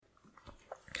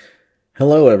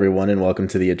Hello, everyone, and welcome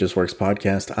to the It Just Works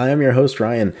podcast. I am your host,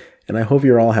 Ryan, and I hope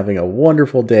you're all having a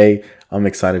wonderful day. I'm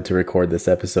excited to record this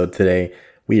episode today.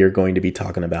 We are going to be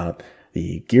talking about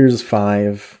the Gears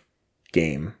 5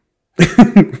 game.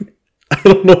 I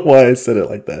don't know why I said it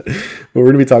like that, but we're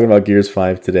going to be talking about Gears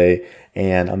 5 today,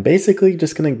 and I'm basically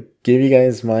just going to give you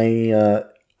guys my,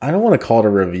 I don't want to call it a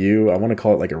review. I want to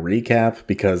call it like a recap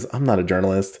because I'm not a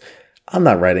journalist. I'm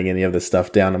not writing any of this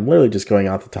stuff down. I'm literally just going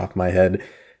off the top of my head.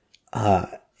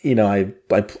 I I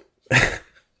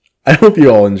hope you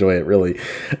all enjoy it, really.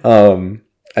 I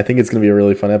think it's going to be a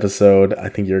really fun episode. I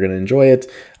think you're going to enjoy it.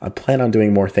 I plan on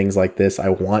doing more things like this. I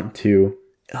want to.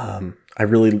 I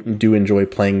really do enjoy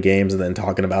playing games and then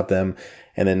talking about them.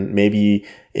 And then maybe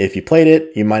if you played it,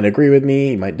 you might agree with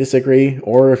me, you might disagree.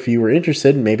 Or if you were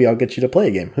interested, maybe I'll get you to play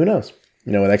a game. Who knows?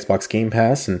 You know, with Xbox Game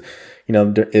Pass and, you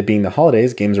know, it being the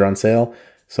holidays, games are on sale.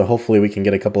 So hopefully we can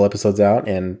get a couple episodes out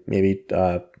and maybe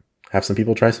have some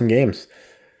people try some games.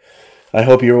 I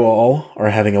hope you all are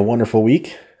having a wonderful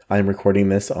week. I'm recording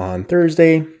this on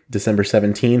Thursday, December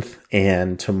 17th,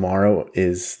 and tomorrow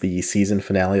is the season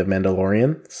finale of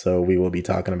Mandalorian, so we will be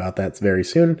talking about that very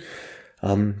soon.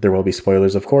 There will be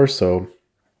spoilers, of course, so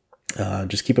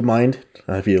just keep in mind,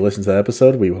 if you listen to the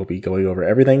episode, we will be going over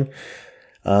everything.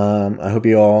 I hope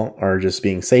you all are just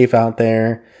being safe out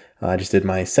there. I just did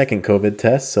my second COVID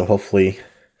test, so hopefully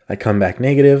I come back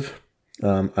negative.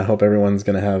 I hope everyone's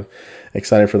going to have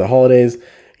excited for the holidays.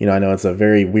 You know, I know it's a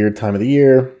very weird time of the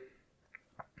year.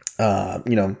 A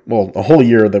whole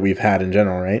year that we've had in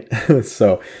general, right?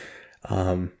 So,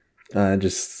 I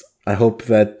hope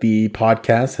that the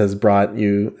podcast has brought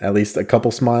you at least a couple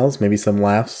smiles, maybe some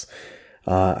laughs.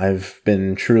 I've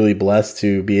been truly blessed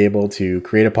to be able to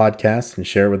create a podcast and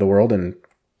share it with the world, and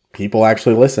people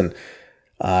actually listen.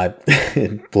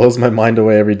 It blows my mind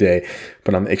away every day,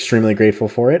 but I'm extremely grateful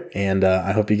for it. And,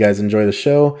 I hope you guys enjoy the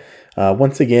show.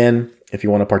 Once again, if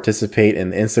you want to participate in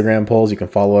the Instagram polls, you can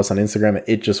follow us on Instagram at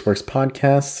It Just Works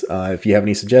Podcasts. If you have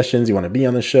any suggestions, you want to be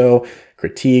on the show,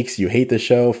 critiques, you hate the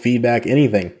show, feedback,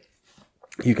 anything,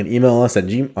 you can email us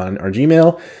on our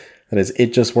Gmail. That is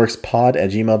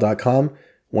itjustworkspod@gmail.com.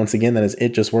 Once again, that is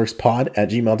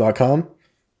itjustworkspod@gmail.com.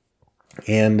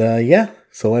 And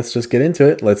so let's just get into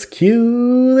it. Let's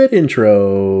cue that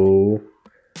intro.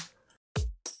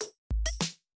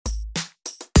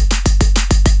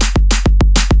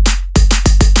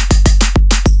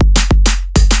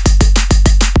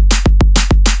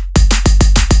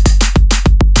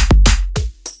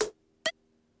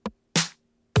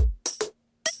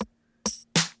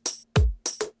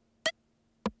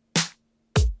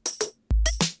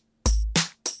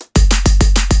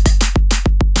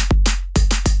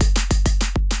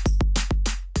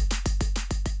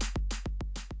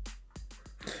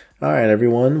 All right,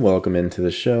 everyone, welcome into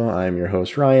the show. I'm your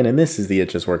host, Ryan, and this is the It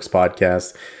Just Works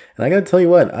podcast. And I got to tell you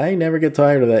what, I never get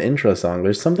tired of that intro song.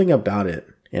 There's something about it.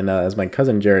 And as my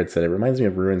cousin Jared said, it reminds me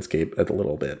of RuneScape a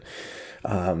little bit.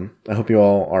 I hope you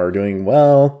all are doing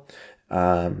well.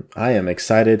 I am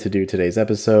excited to do today's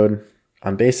episode.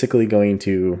 I'm basically going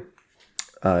to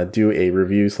do a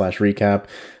review / recap.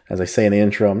 As I say in the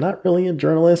intro, I'm not really a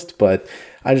journalist, but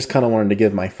I just kind of wanted to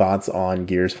give my thoughts on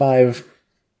Gears 5.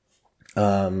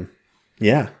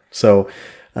 So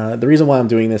the reason why I'm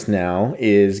doing this now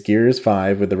is Gears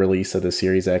 5, with the release of the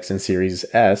Series X and Series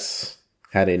S,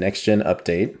 had a next-gen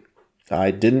update.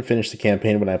 I didn't finish the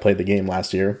campaign when I played the game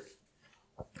last year.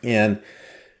 And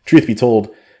truth be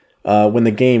told, when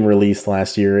the game released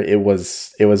last year, it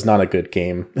was not a good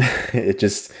game. It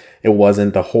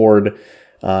wasn't. The Horde,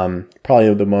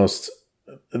 probably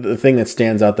the thing that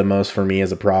stands out the most for me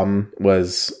as a problem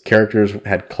was characters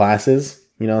had classes,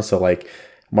 you know, so like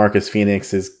Marcus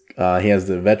Phoenix he has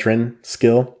the veteran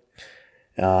skill,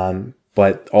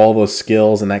 but all those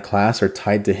skills in that class are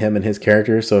tied to him and his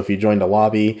character. So if you joined a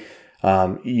lobby,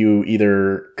 you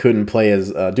either couldn't play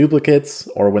as duplicates,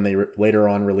 or when they later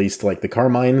on released like the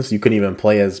Carmines, you couldn't even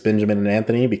play as Benjamin and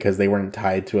Anthony because they weren't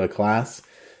tied to a class.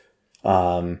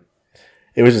 It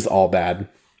was just all bad.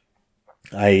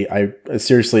 I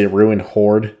seriously, it ruined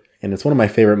Horde, and it's one of my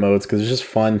favorite modes because it's just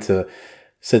fun to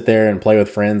sit there and play with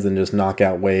friends and just knock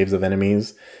out waves of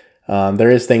enemies.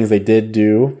 There is things they did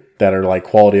do that are like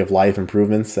quality of life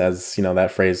improvements, as you know,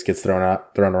 that phrase gets thrown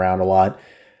around a lot.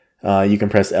 You can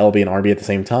press LB and RB at the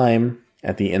same time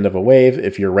at the end of a wave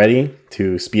if you're ready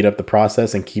to speed up the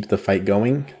process and keep the fight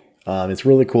going. It's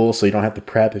really cool, so you don't have to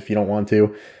prep if you don't want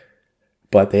to.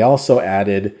 But they also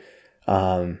added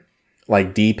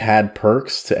like D-pad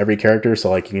perks to every character.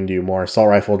 So like you can do more assault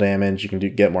rifle damage, you can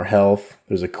get more health.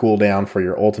 There's a cooldown for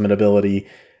your ultimate ability,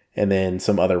 and then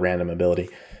some other random ability.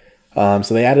 So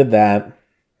they added that.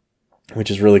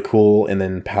 which is really cool. And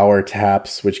then power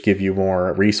taps, which give you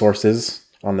more resources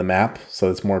on the map. So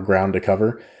it's more ground to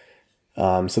cover.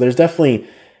 So there's definitely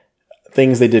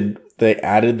things they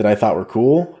added that I thought were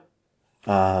cool.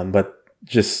 But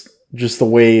just the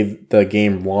way the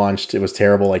game launched, it was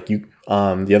terrible. Like the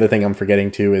other thing I'm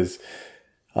forgetting too is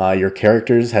your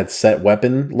characters had set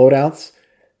weapon loadouts,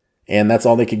 and that's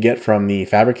all they could get from the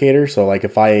fabricator. So like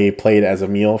if I played as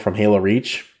Emil from Halo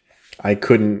Reach, I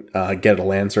couldn't get a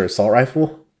Lancer assault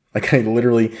rifle. Like I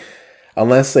literally,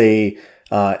 unless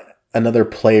another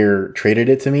player traded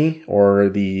it to me, or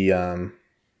the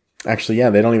actually, yeah,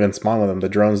 they don't even spawn with them. The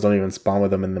drones don't even spawn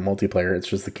with them in the multiplayer. It's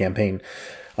just the campaign.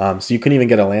 So you couldn't even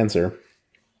get a Lancer.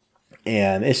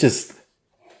 And it's just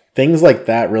things like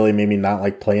that really made me not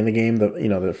like playing the game.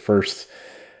 The first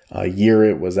year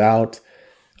it was out.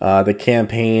 The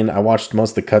campaign, I watched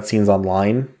most of the cutscenes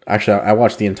online. Actually, I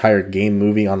watched the entire game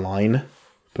movie online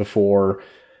before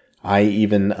I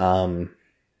even,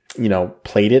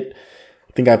 played it.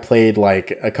 I think I played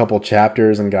like a couple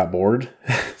chapters and got bored.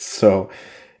 So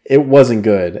it wasn't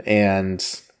good. And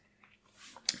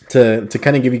to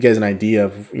kind of give you guys an idea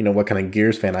of, what kind of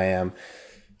Gears fan I am,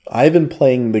 I've been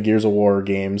playing the Gears of War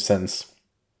games since,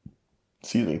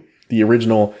 the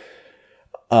original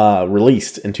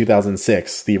released in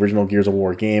 2006, the original Gears of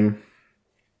War game.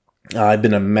 I've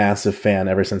been a massive fan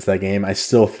ever since that game. I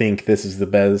still think this is the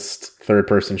best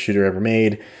third-person shooter ever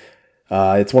made.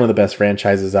 It's one of the best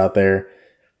franchises out there.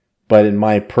 But in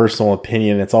my personal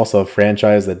opinion, it's also a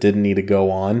franchise that didn't need to go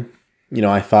on.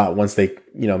 I thought once they,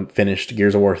 finished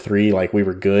Gears of War 3, like we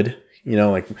were good.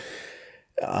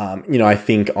 I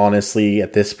think honestly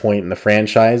at this point in the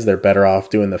franchise, they're better off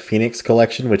doing the Phoenix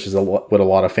Collection, which is what a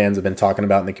lot of fans have been talking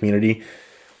about in the community.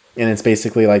 And it's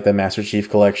basically like the Master Chief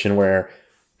Collection where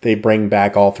they bring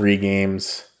back all 3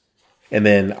 games. And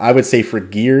then I would say for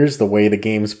Gears, the way the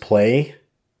games play,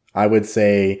 I would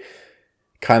say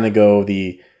kind of go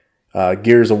the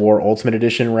Gears of War Ultimate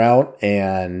Edition route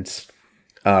and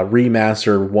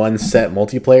remaster one set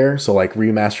multiplayer. So like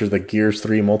remaster the Gears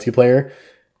 3 multiplayer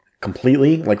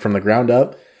completely, like from the ground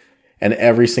up, and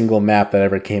every single map that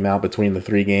ever came out between the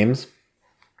 3 games.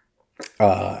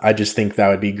 I just think that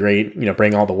would be great.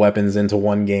 Bring all the weapons into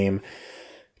one game,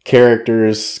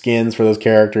 characters, skins for those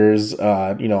characters,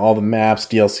 all the maps,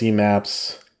 DLC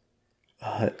maps,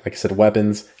 like I said,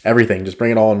 weapons, everything. Just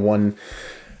bring it all in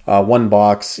one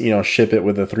box, ship it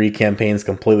with the 3 campaigns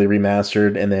completely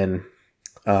remastered, and then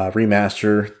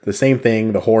remaster the same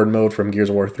thing, the Horde mode from Gears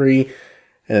of War 3,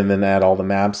 and then add all the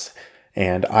maps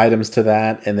and items to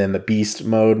that, and then the Beast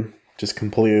mode, just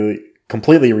completely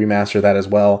remaster that as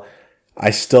well.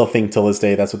 I still think till this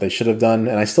day that's what they should have done,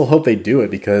 and I still hope they do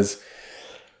it because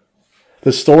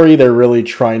the story they're really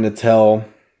trying to tell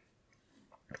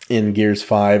in Gears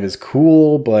 5 is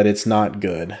cool, but it's not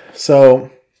good.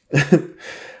 So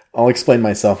I'll explain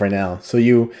myself right now. So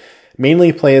you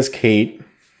mainly play as Kate.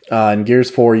 In Gears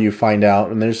 4, you find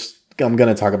out, and I'm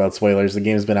going to talk about spoilers. The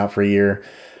game's been out for a year.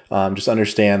 Just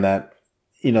understand that,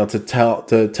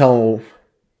 to tell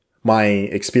my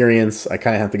experience, I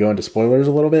kind of have to go into spoilers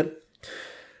a little bit.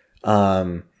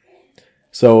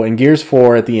 So in Gears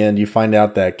 4, at the end, you find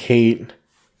out that Kate,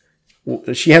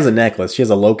 she has a necklace. She has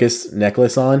a Locust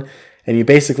necklace on, and you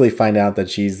basically find out that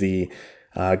she's the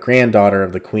granddaughter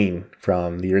of the Queen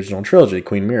from the original trilogy,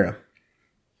 Queen Mira.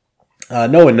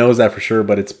 No one knows that for sure,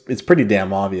 but it's pretty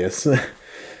damn obvious.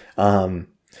 And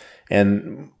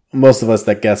most of us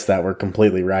that guessed that were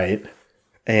completely right.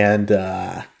 And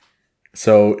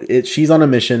so she's on a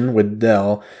mission with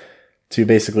Del to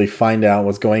basically find out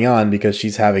what's going on because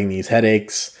she's having these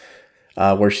headaches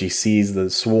where she sees the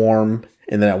swarm.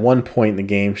 And then at one point in the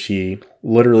game, she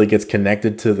literally gets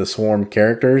connected to the swarm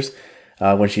characters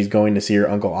when she's going to see her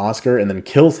Uncle Oscar, and then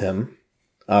kills him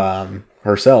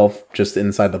herself just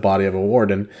inside the body of a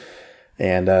warden.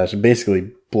 And she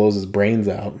basically blows his brains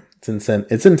out.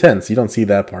 It's intense. You don't see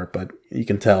that part, but you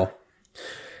can tell.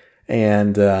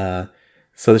 And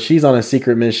so she's on a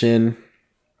secret mission.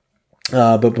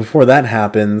 But before that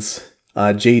happens,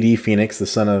 JD Phoenix, the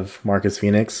son of Marcus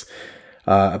Phoenix,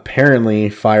 apparently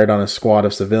fired on a squad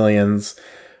of civilians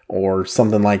or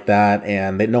something like that,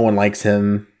 and no one likes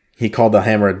him. He called the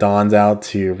Hammer of Dawns out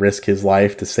to risk his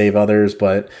life to save others,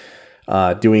 but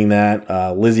doing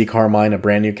that, Lizzie Carmine, a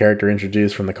brand new character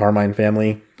introduced from the Carmine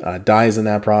family, dies in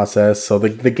that process. So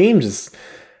the game just,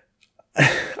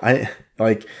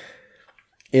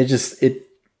 it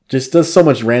just does so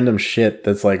much random shit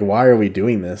that's like, why are we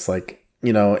doing this? Like,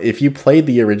 if you played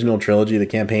the original trilogy, the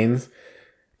campaigns,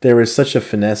 there was such a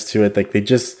finesse to it. Like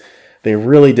they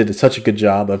really did such a good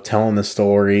job of telling the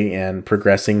story and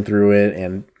progressing through it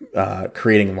and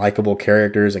creating likable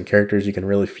characters and characters you can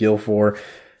really feel for.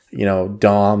 You know,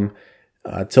 Dom,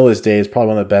 till this day, is probably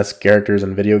one of the best characters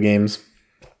in video games,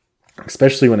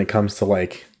 especially when it comes to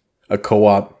like a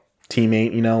co-op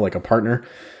teammate, you know, like a partner.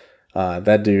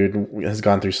 That dude has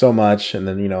gone through so much, and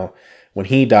then, you know, when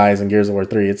he dies in Gears of War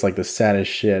 3, it's like the saddest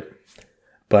shit.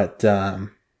 But,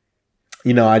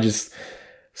 you know,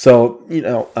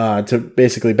 to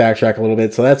basically backtrack a little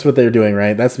bit, so that's what they're doing,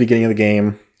 right? That's the beginning of the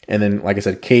game. And then, like I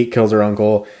said, Kate kills her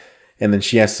uncle, and then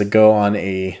she has to go on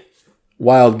a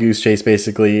wild goose chase,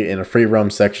 basically, in a free roam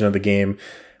section of the game,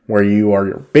 where you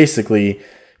are basically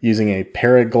using a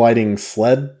paragliding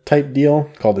sled type deal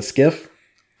called a skiff.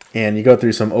 And you go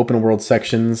through some open world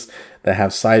sections that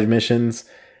have side missions.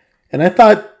 And I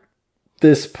thought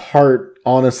this part,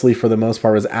 honestly, for the most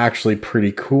part, was actually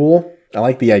pretty cool. I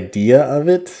like the idea of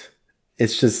it.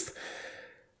 It's just,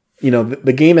 you know,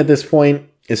 the game at this point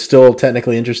is still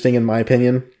technically interesting in my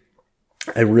opinion.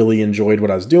 I really enjoyed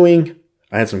what I was doing.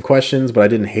 I had some questions, but I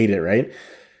didn't hate it, right?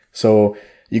 So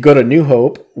you go to New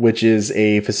Hope, which is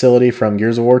a facility from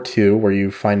Gears of War 2, where you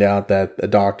find out that a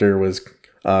doctor was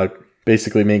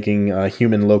basically making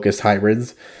human locust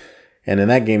hybrids. And in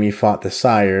that game, you fought the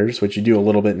Sires, which you do a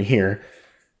little bit in here.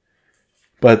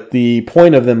 But the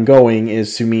point of them going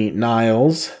is to meet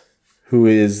Niles, who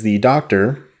is the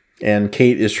doctor, and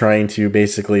Kate is trying to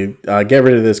basically get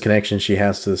rid of this connection she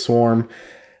has to the Swarm.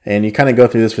 And you kind of go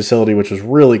through this facility, which was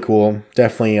really cool.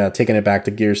 Definitely taking it back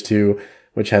to Gears 2,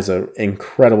 which has an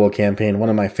incredible campaign. One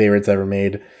of my favorites ever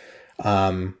made.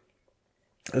 So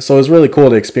it was really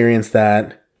cool to experience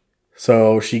that.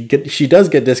 So she does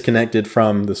get disconnected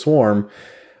from the Swarm,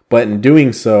 but in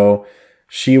doing so,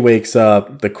 she wakes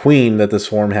up the queen that the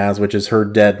Swarm has, which is her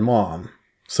dead mom.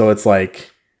 So it's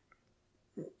like,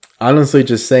 honestly,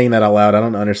 just saying that out loud, I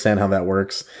don't understand how that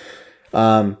works.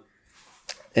 And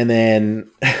then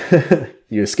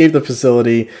you escape the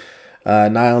facility.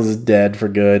 Niles is dead for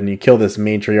good, and you kill this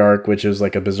matriarch, which is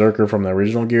like a berserker from the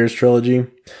original Gears trilogy.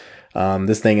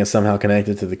 This thing is somehow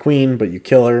connected to the queen, but you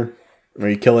kill her, or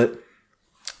you kill it.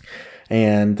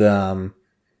 And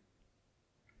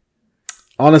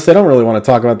honestly, I don't really want to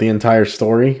talk about the entire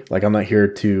story. Like, I'm not here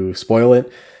to spoil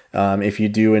it. If you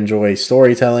do enjoy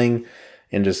storytelling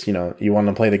and just, you know, you want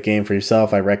to play the game for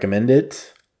yourself, I recommend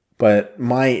it. But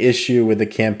my issue with the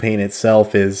campaign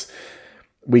itself is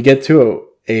we get to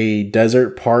a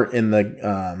desert part in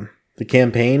the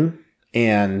campaign,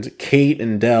 and Kate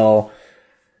and Del,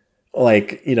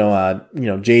 like,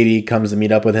 JD comes to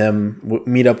meet up with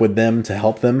them to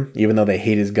help them, even though they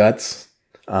hate his guts.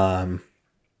 And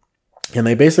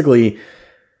they basically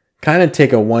kind of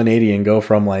take a 180 and go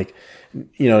from, like,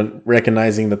 you know,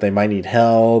 recognizing that they might need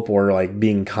help, or like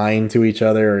being kind to each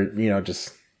other, or, you know,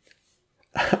 just,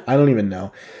 I don't even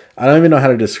know how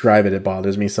to describe it. It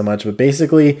bothers me so much. But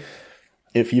basically,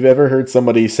 if you've ever heard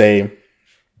somebody say,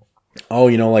 oh,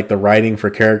 you know, like the writing for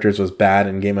characters was bad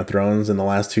in Game of Thrones in the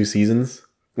last 2 seasons.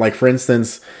 Like, for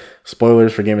instance,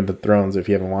 spoilers for Game of Thrones if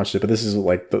you haven't watched it, but this is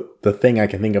like the thing I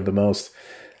can think of the most.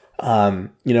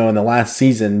 You know, in the last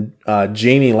season,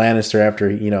 Jaime Lannister,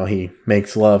 after, you know, he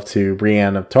makes love to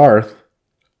Brienne of Tarth,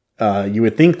 you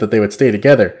would think that they would stay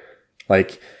together.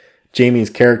 Like, Jaime's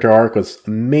character arc was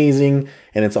amazing,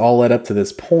 and it's all led up to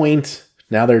this point.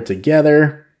 Now they're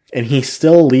together, and he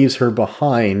still leaves her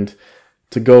behind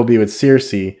to go be with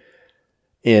Cersei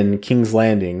in King's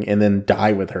Landing, and then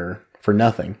die with her for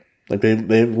nothing. Like,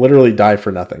 they literally die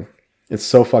for nothing. It's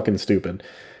so fucking stupid.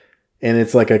 And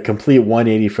it's like a complete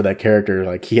 180 for that character.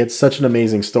 Like, he had such an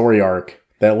amazing story arc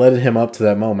that led him up to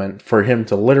that moment for him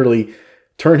to literally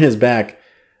turn his back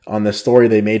on the story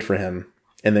they made for him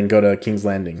and then go to King's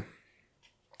Landing.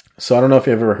 So I don't know if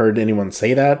you've ever heard anyone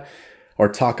say that or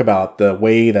talk about the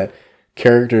way that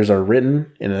characters are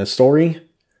written in a story,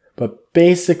 but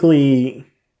basically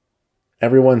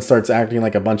everyone starts acting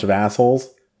like a bunch of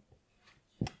assholes.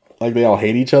 Like, they all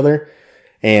hate each other.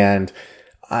 And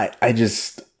I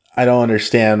don't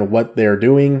understand what they're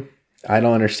doing. I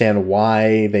don't understand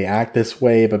why they act this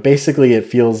way, but basically it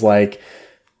feels like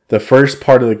the first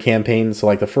part of the campaign, so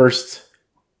like the first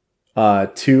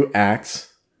 2 acts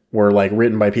were like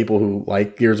written by people who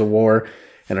like Gears of War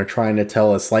and are trying to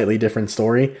tell a slightly different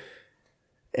story.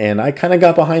 And I kind of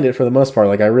got behind it for the most part.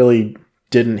 Like, I really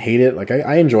didn't hate it. Like,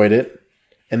 I enjoyed it.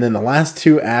 And then the last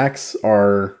 2 acts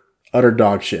are utter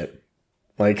dog shit.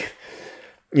 Like,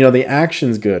 you know, the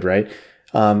action's good, right?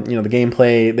 You know, the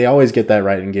gameplay, they always get that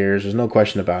right in Gears. There's no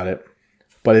question about it.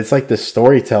 But it's like the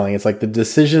storytelling. It's like the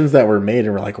decisions that were made,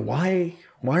 and we're like, why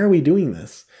are we doing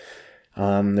this?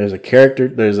 There's a character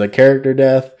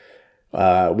death.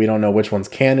 We don't know which one's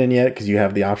canon yet, because you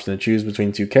have the option to choose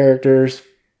between 2 characters.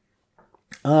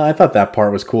 I thought that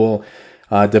part was cool.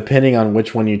 Depending on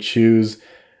which one you choose,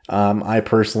 I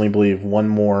personally believe one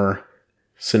more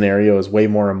scenario is way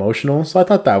more emotional. So I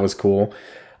thought that was cool.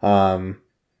 I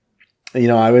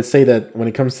would say that when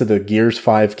it comes to the Gears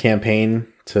 5 campaign,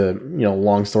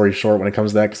 long story short, when it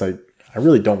comes to that, because I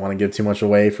really don't want to give too much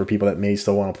away for people that may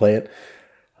still want to play it.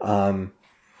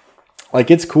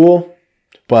 It's cool,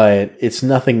 but it's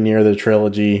nothing near the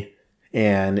trilogy,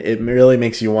 and it really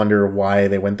makes you wonder why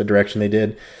they went the direction they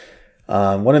did.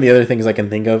 One of the other things I can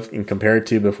think of and compare it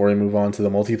to before we move on to the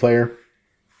multiplayer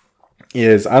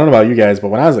is, I don't know about you guys, but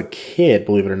when I was a kid,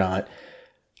 believe it or not,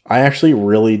 I actually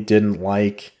really didn't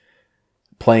like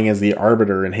playing as the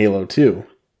Arbiter in Halo 2.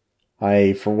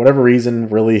 I, for whatever reason,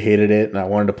 really hated it, and I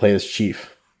wanted to play as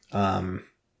Chief. I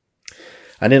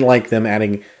didn't like them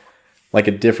adding like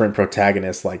a different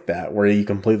protagonist like that, where you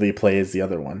completely play as the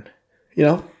other one.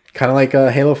 Kind of like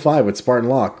Halo 5 with Spartan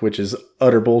Locke, which is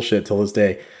utter bullshit till this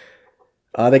day.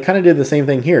 They kind of did the same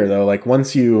thing here, though. Like,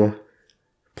 once you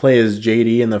play as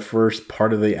JD in the first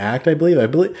part of the act, I believe. I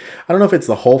don't know if it's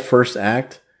the whole first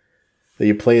act that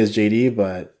you play as JD,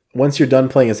 but once you're done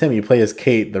playing as him, you play as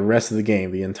Kate the rest of the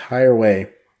game, the entire way.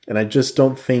 And I just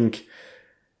don't think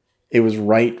it was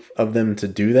right of them to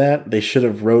do that. They should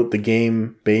have wrote the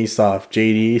game based off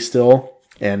JD still,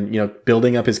 and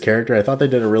building up his character. I thought they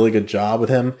did a really good job with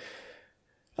him.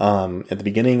 At the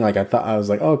beginning, I was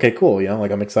like, oh, okay, cool.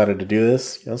 I'm excited to do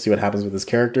this. See what happens with this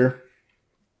character.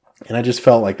 And I just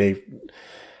felt like they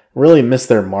really missed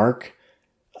their mark.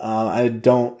 I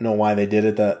don't know why they did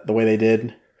it the way they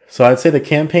did. So I'd say the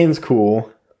campaign's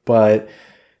cool, but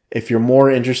if you're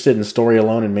more interested in story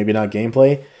alone and maybe not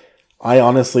gameplay, I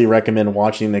honestly recommend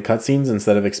watching the cutscenes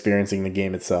instead of experiencing the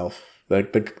game itself,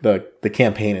 the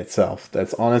campaign itself.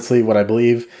 That's honestly what I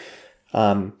believe.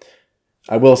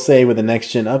 I will say with the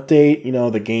next gen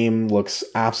update, the game looks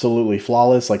absolutely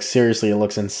flawless. Like, seriously, it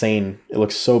looks insane. It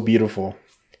looks so beautiful.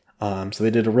 So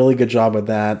they did a really good job with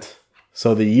that.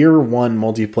 So the year one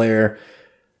multiplayer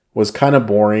was kind of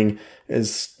boring.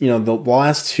 The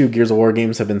last two Gears of War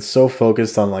games have been so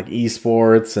focused on like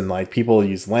esports and like people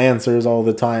use Lancers all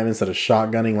the time instead of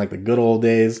shotgunning like the good old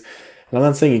days. And I'm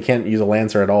not saying you can't use a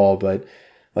Lancer at all, but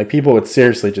like people would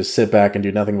seriously just sit back and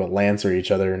do nothing but Lancer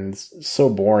each other, and it's so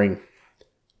boring.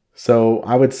 So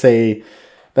I would say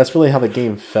that's really how the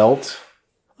game felt.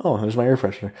 Oh, there's my air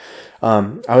freshener.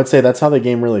 I would say that's how the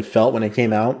game really felt when it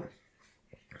came out.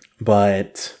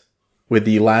 But with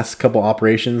the last couple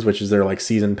operations, which is their like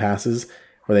season passes,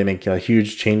 where they make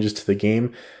huge changes to the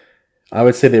game, I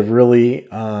would say they really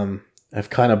have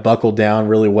kind of buckled down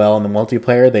really well in the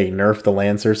multiplayer. They nerfed the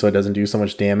Lancer so it doesn't do so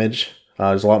much damage.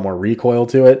 There's a lot more recoil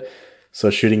to it. So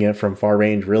shooting it from far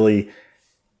range, really,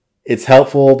 it's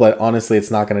helpful, but honestly,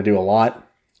 it's not going to do a lot.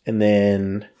 And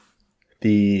then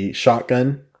the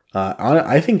shotgun,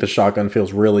 I think the shotgun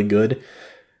feels really good.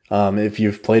 If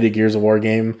you've played a Gears of War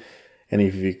game, and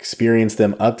if you've experienced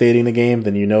them updating the game,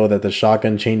 then you know that the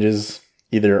shotgun changes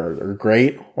either are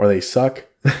great or they suck.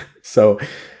 So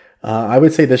I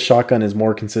would say this shotgun is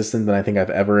more consistent than I think I've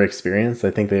ever experienced.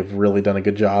 I think they've really done a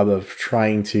good job of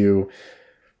trying to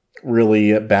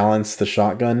really balance the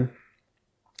shotgun.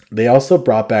 They also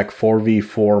brought back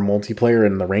 4v4 multiplayer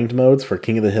in the ranked modes for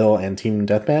King of the Hill and Team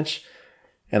Deathmatch,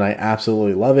 and I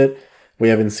absolutely love it. We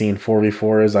haven't seen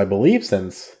 4v4s, I believe,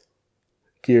 since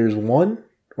Gears 1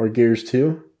 or Gears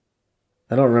 2.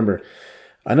 I don't remember.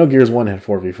 I know Gears 1 had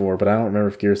 4v4, but I don't remember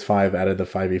if Gears 5 added the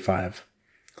 5v5.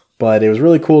 But it was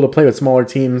really cool to play with smaller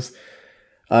teams.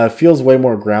 It feels way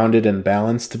more grounded and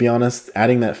balanced, to be honest.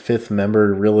 Adding that fifth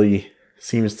member really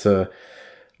seems to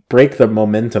break the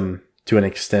momentum to an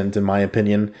extent, in my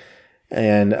opinion.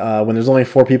 And when there's only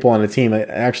 4 people on a team, it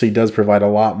actually does provide a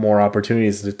lot more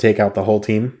opportunities to take out the whole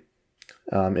team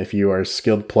if you are a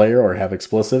skilled player or have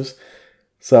explosives.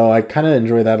 So I kind of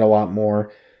enjoy that a lot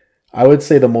more. I would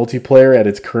say the multiplayer at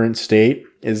its current state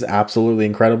is absolutely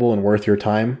incredible and worth your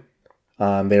time.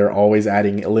 They are always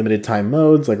adding limited time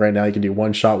modes. Like right now you can do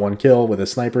 1 shot, 1 kill with the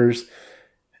snipers.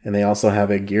 And they also have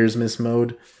a Gears Miss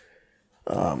mode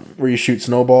where you shoot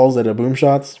snowballs at a boom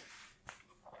shots.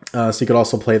 So you could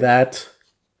also play that.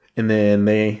 And then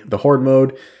the Horde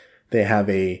mode, they have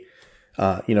a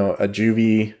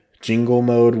Juvie Jingle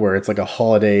mode where it's like a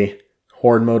holiday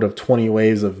Horde mode of 20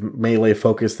 waves of melee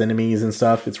focused enemies and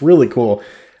stuff. It's really cool.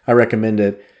 I recommend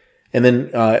it. And then,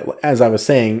 as I was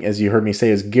saying, as you heard me say,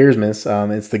 is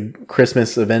Gearsmas. It's the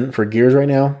Christmas event for Gears right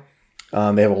now.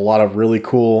 They have a lot of really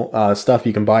cool stuff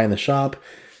you can buy in the shop,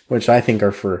 which I think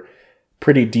are for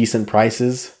pretty decent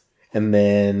prices. And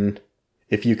then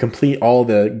if you complete all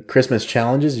the Christmas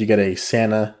challenges, you get a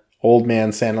Santa, old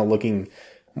man Santa looking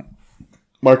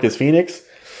Marcus Phoenix.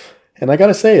 And I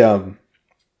gotta say, I'm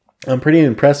pretty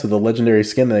impressed with the legendary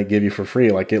skin that they give you for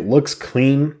free. Like, it looks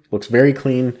clean, looks very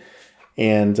clean.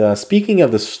 And speaking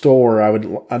of the store,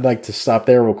 I'd like to stop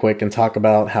there real quick and talk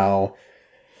about how,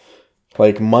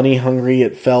 like, money hungry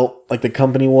it felt like the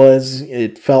company was.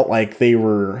 It felt like they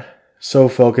were so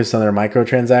focused on their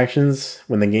microtransactions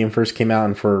when the game first came out,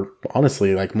 and for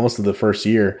honestly like most of the first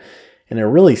year, and it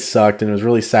really sucked. And it was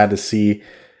really sad to see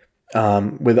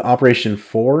with Operation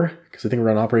 4, because I think we're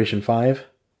on Operation 5.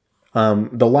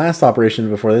 The last operation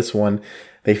before this one,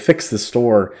 they fixed the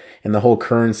store and the whole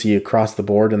currency across the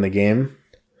board in the game.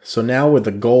 So now with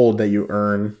the gold that you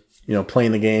earn,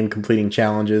 playing the game, completing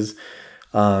challenges,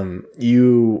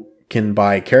 you can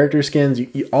buy character skins.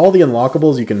 All the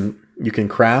unlockables you can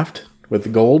craft with the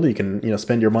gold. You can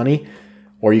spend your money,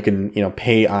 or you can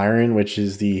pay iron, which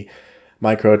is the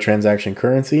microtransaction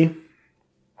currency.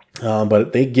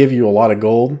 But they give you a lot of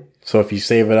gold, so if you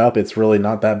save it up, it's really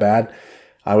not that bad.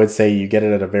 I would say you get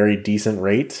it at a very decent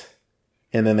rate.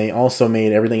 And then they also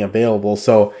made everything available.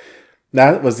 So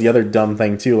that was the other dumb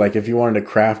thing too. Like, if you wanted to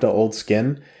craft an old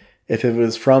skin, if it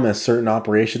was from a certain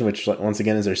operation, which once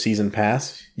again is their season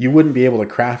pass, you wouldn't be able to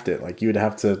craft it. Like, you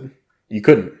just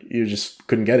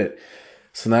couldn't get it.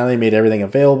 So now they made everything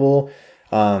available.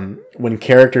 When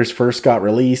characters first got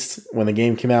released, when the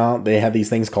game came out, they had these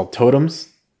things called totems,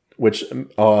 which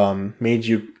made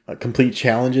you complete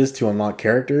challenges to unlock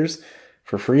characters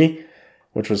for free,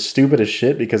 which was stupid as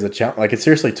shit because it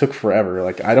seriously took forever.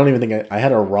 Like, I don't even think I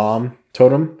had a ROM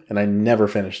totem and I never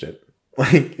finished it.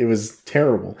 Like, it was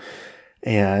terrible.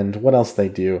 And what else they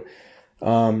do?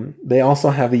 They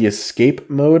also have the escape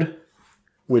mode,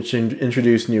 which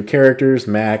introduced new characters,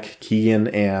 Mac, Keegan,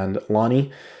 and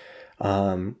Lonnie.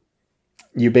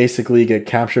 You basically get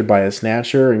captured by a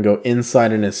snatcher and go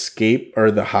inside an escape,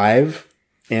 or the hive,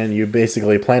 and you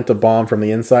basically plant a bomb from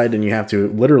the inside, and you have to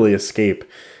literally escape.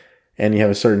 And you have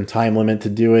a certain time limit to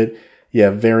do it. You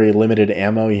have very limited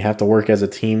ammo. You have to work as a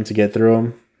team to get through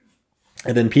them.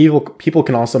 And then people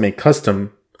can also make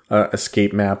custom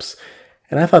escape maps.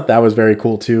 And I thought that was very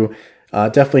cool too.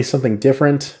 Definitely something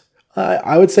different.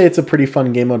 I would say it's a pretty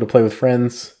fun game mode to play with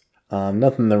friends.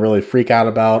 Nothing to really freak out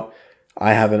about.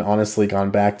 I haven't honestly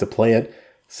gone back to play it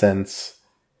since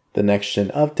the next gen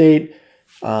update.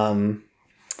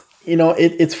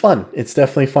 It's fun. It's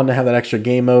definitely fun to have that extra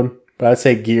game mode. But I'd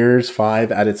say Gears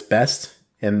 5 at its best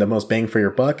and the most bang for your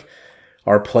buck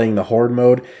are playing the Horde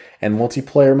mode and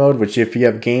multiplayer mode, which if you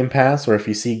have Game Pass or if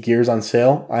you see Gears on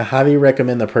sale, I highly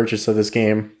recommend the purchase of this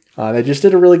game. They just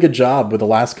did a really good job with the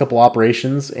last couple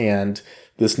operations and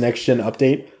this next-gen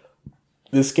update.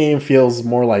 This game feels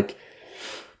more like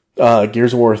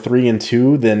Gears of War 3 and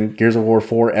 2 than Gears of War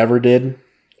 4 ever did.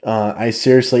 I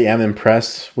seriously am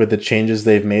impressed with the changes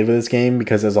they've made with this game,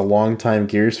 because as a longtime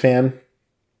Gears fan,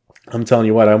 I'm telling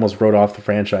you what, I almost wrote off the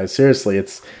franchise. Seriously,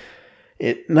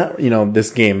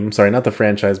 this game, I'm sorry, not the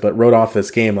franchise, but wrote off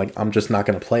this game. Like, I'm just not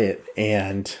going to play it.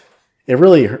 And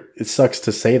it sucks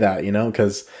to say that,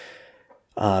 because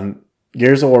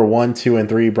Gears of War 1, 2, and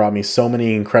 3 brought me so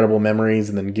many incredible memories.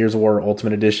 And then Gears of War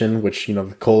Ultimate Edition, which,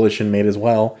 the Coalition made as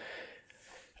well.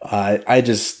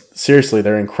 Seriously,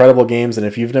 they're incredible games. And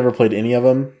if you've never played any of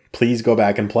them, please go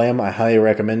back and play them. I highly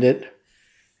recommend it.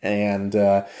 And,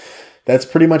 that's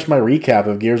pretty much my recap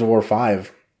of Gears of War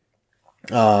 5.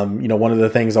 One of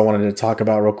the things I wanted to talk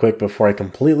about real quick before I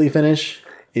completely finish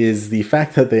is the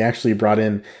fact that they actually brought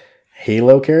in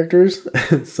Halo characters.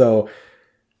 So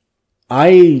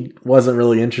I wasn't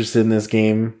really interested in this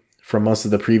game from most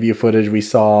of the preview footage we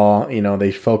saw.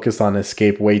 They focused on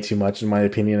Escape way too much, in my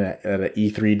opinion, at an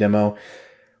E3 demo.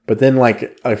 But then,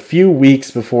 like, a few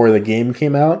weeks before the game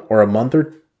came out, or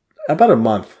about a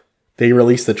month, they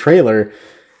released the trailer.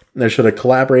 They showed a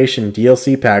collaboration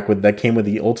DLC pack that came with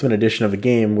the Ultimate Edition of the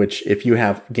game, which if you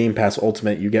have Game Pass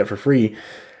Ultimate, you get for free.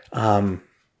 You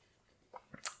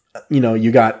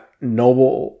got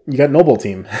Noble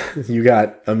Team. You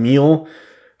got Emil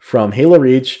from Halo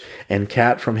Reach and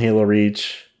Kat from Halo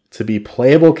Reach to be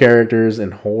playable characters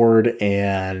in Horde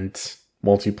and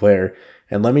multiplayer.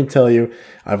 And let me tell you,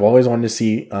 I've always wanted to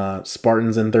see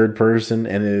Spartans in third person,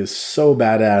 and it is so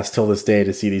badass till this day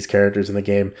to see these characters in the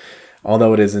game.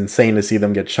 Although it is insane to see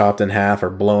them get chopped in half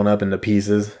or blown up into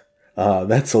pieces.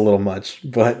 That's a little much.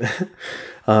 But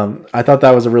I thought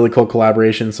that was a really cool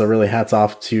collaboration. So really hats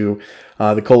off to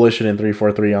the Coalition and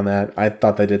 343 on that. I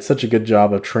thought they did such a good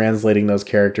job of translating those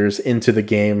characters into the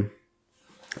game.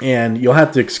 And you'll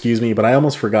have to excuse me, but I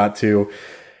almost forgot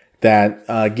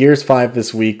that Gears 5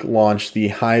 this week launched the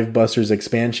Hive Busters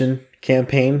expansion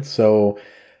campaign. So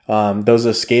those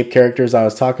escape characters I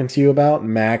was talking to you about,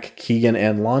 Mac, Keegan,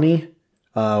 and Lonnie,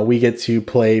 We get to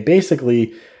play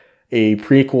basically a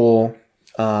prequel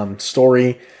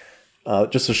story,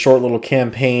 just a short little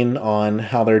campaign on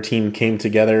how their team came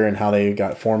together and how they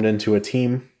got formed into a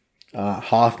team.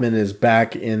 Hoffman is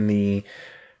back in the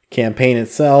campaign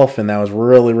itself, and that was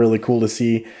really, really cool to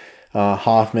see.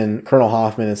 Colonel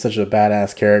Hoffman is such a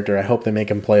badass character. I hope they make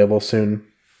him playable soon.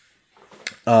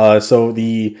 I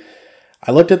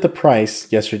looked at the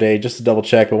price yesterday just to double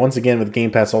check, but once again with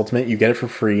Game Pass Ultimate, you get it for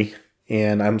free.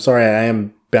 And I'm sorry, I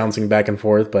am bouncing back and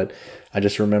forth, but I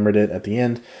just remembered it at the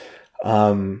end.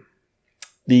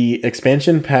 The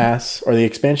expansion pass or the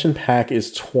expansion pack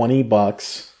is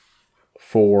 $20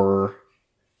 for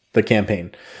the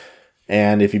campaign.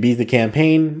 And if you beat the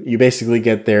campaign, you basically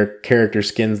get their character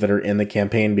skins that are in the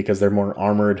campaign because they're more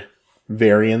armored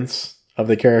variants of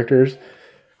the characters.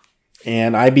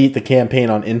 And I beat the campaign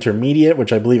on intermediate,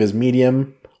 which I believe is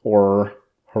medium or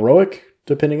heroic,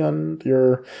 depending on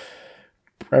your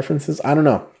preferences. I don't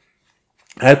know.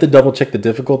 I have to double check the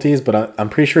difficulties, but I'm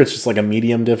pretty sure it's just like a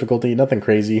medium difficulty. Nothing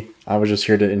crazy. I was just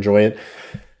here to enjoy it.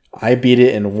 I beat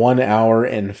it in 1 hour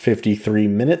and 53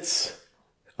 minutes.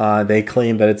 They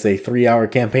claim that it's a 3-hour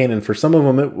campaign, and for some of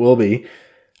them it will be.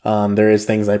 There is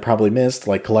things I probably missed,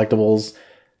 like collectibles.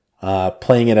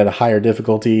 Playing it at a higher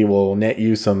difficulty will net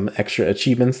you some extra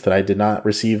achievements that I did not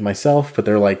receive myself, but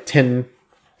they're like 10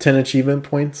 achievement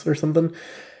points or something.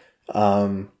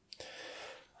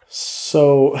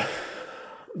 So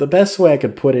the best way I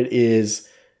could put it is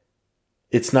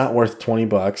it's not worth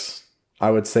 $20.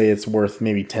 I would say it's worth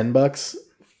maybe $10.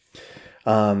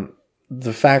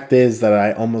 The fact is that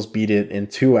I almost beat it in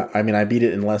I beat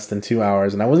it in less than 2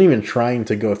 hours, and I wasn't even trying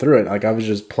to go through it. Like, I was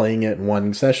just playing it in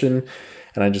one session,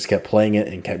 and I just kept playing it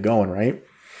and kept going, right?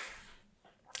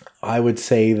 I would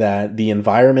say that the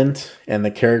environment and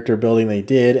the character building they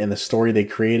did and the story they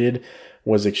created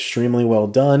was extremely well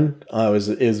done. It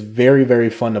was very, very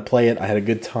fun to play it. I had a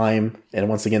good time. And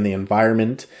once again, the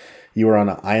environment, you were on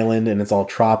an island and it's all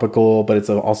tropical, but it's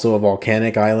also a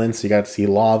volcanic island. So you got to see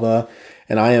lava.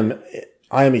 And I am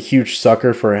a huge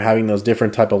sucker for having those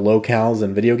different type of locales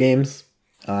in video games.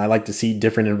 I like to see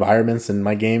different environments in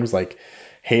my games. Like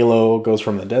Halo goes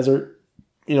from the desert,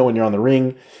 when you're on the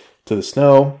ring, to the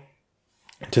snow,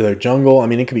 to the jungle. I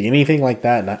mean, it could be anything like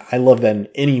that. And I love that in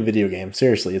any video game.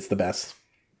 Seriously, it's the best.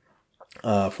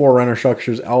 Forerunner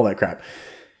structures, all that crap.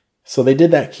 So they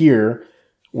did that here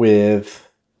with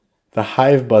the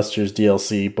Hivebusters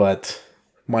DLC, but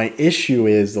my issue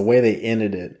is the way they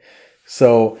ended it.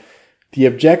 So the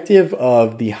objective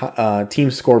of the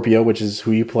Team Scorpio, which is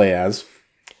who you play as,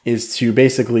 is to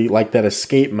basically, like that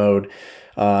escape mode,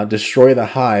 destroy the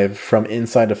Hive from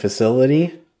inside a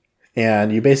facility.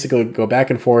 And you basically go back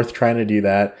and forth trying to do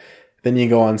that. Then you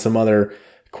go on some other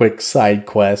quick side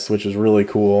quests, which is really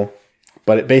cool.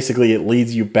 But it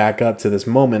leads you back up to this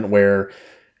moment where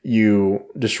you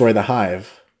destroy the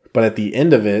Hive. But at the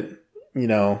end of it,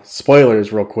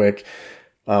 spoilers real quick.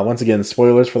 Once again,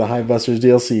 spoilers for the Hivebusters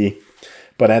DLC.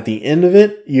 But at the end of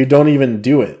it, you don't even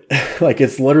do it. Like,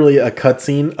 it's literally a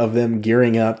cutscene of them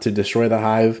gearing up to destroy the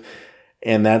Hive.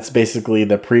 And that's basically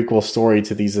the prequel story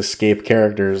to these escape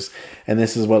characters. And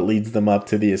this is what leads them up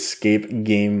to the escape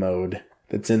game mode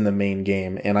that's in the main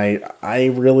game. And I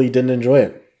really didn't enjoy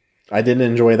it. I didn't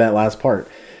enjoy that last part.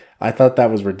 I thought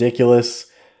that was ridiculous.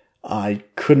 I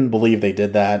couldn't believe they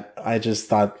did that. I just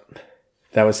thought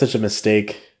that was such a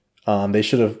mistake. They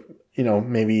should have,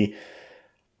 maybe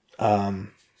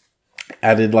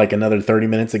added like another 30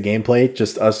 minutes of gameplay,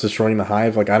 just us destroying the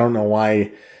Hive. Like, I don't know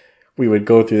why we would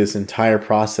go through this entire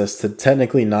process to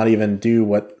technically not even do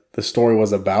what the story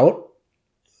was about.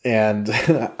 And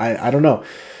I don't know.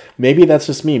 Maybe that's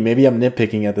just me. Maybe I'm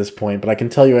nitpicking at this point, but I can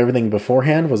tell you everything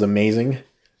beforehand was amazing.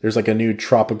 There's like a new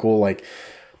tropical,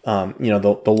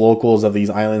 the locals of these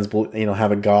islands,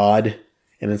 have a god,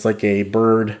 and it's like a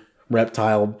bird,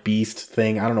 reptile, beast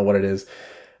thing. I don't know what it is.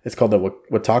 It's called the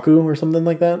Wataku or something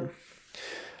like that.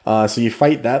 So you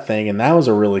fight that thing, and that was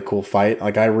a really cool fight.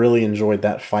 Like, I really enjoyed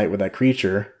that fight with that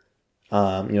creature.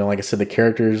 Like I said, the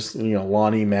characters,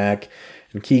 Lonnie, Mac,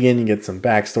 and Keegan, you get some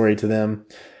backstory to them.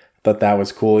 Thought that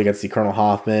was cool. You got to see Colonel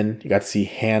Hoffman. You got to see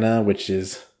Hannah, which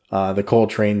is the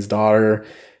Coltrane's daughter.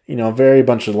 Very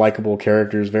bunch of likable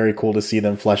characters. Very cool to see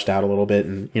them fleshed out a little bit,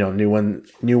 and new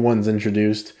ones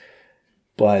introduced.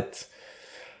 But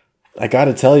I got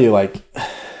to tell you, like,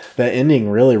 that ending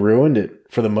really ruined it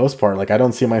for the most part. Like, I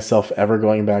don't see myself ever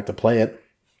going back to play it.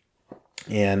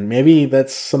 And maybe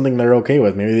that's something they're okay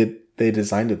with. Maybe they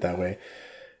designed it that way.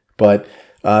 But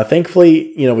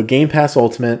thankfully, with Game Pass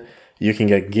Ultimate, you can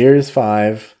get Gears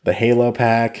 5, the Halo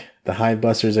pack, the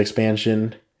Hivebusters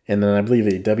expansion, and then I believe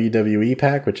a WWE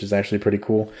pack, which is actually pretty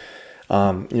cool.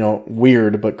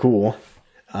 Weird but cool.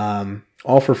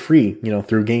 All for free,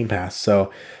 through Game Pass.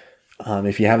 So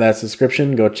if you have that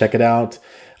subscription, go check it out.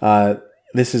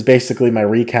 This is basically my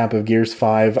recap of Gears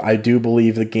 5. I do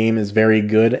believe the game is very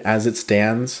good as it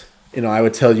stands. I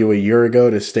would tell you a year ago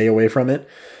to stay away from it.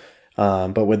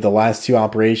 But with the last two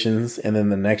operations and then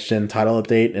the next gen title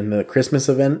update and the Christmas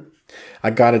event, I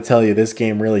gotta tell you, this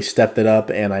game really stepped it up,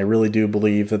 and I really do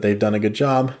believe that they've done a good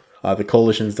job. The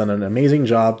Coalition's done an amazing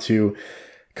job to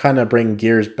kind of bring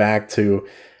Gears back to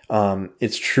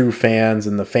its true fans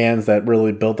and the fans that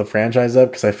really built the franchise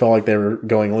up, because I felt like they were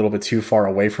going a little bit too far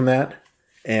away from that.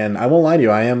 And I won't lie to you,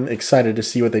 I am excited to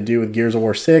see what they do with Gears of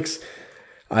War 6.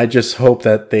 I just hope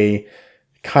that they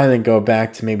kind of go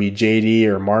back to maybe JD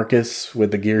or Marcus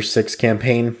with the Gears 6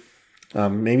 campaign.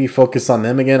 Maybe focus on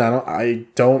them again. I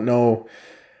don't know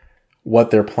what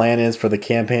their plan is for the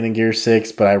campaign in Gears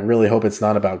 6, but I really hope it's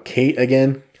not about Kate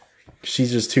again.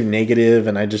 She's just too negative,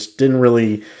 and I just didn't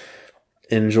really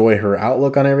enjoy her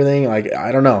outlook on everything. Like,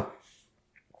 I don't know.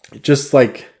 Just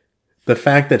like the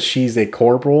fact that she's a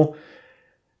corporal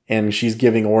and she's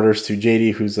giving orders to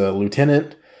JD, who's a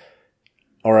lieutenant.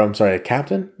 Or, I'm sorry, a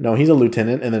captain? No, he's a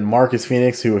lieutenant. And then Marcus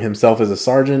Phoenix, who himself is a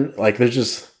sergeant. Like, they're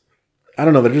just, I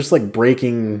don't know, they're just like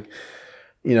breaking,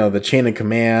 the chain of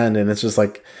command. And it's just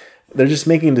like, they're just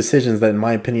making decisions that, in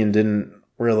my opinion, didn't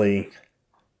really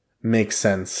make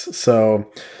sense.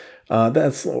 So,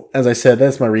 that's, as I said,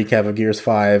 that's my recap of Gears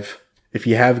 5. If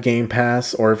you have Game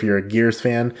Pass, or if you're a Gears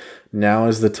fan, now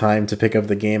is the time to pick up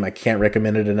the game. I can't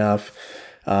recommend it enough.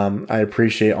 I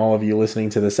appreciate all of you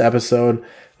listening to this episode.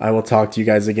 I will talk to you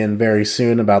guys again very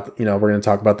soon about, we're going to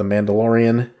talk about The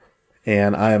Mandalorian,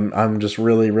 and I'm just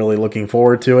really, really looking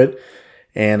forward to it,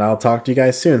 and I'll talk to you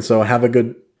guys soon. So have a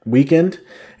good weekend,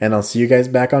 and I'll see you guys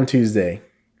back on Tuesday.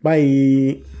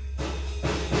 Bye.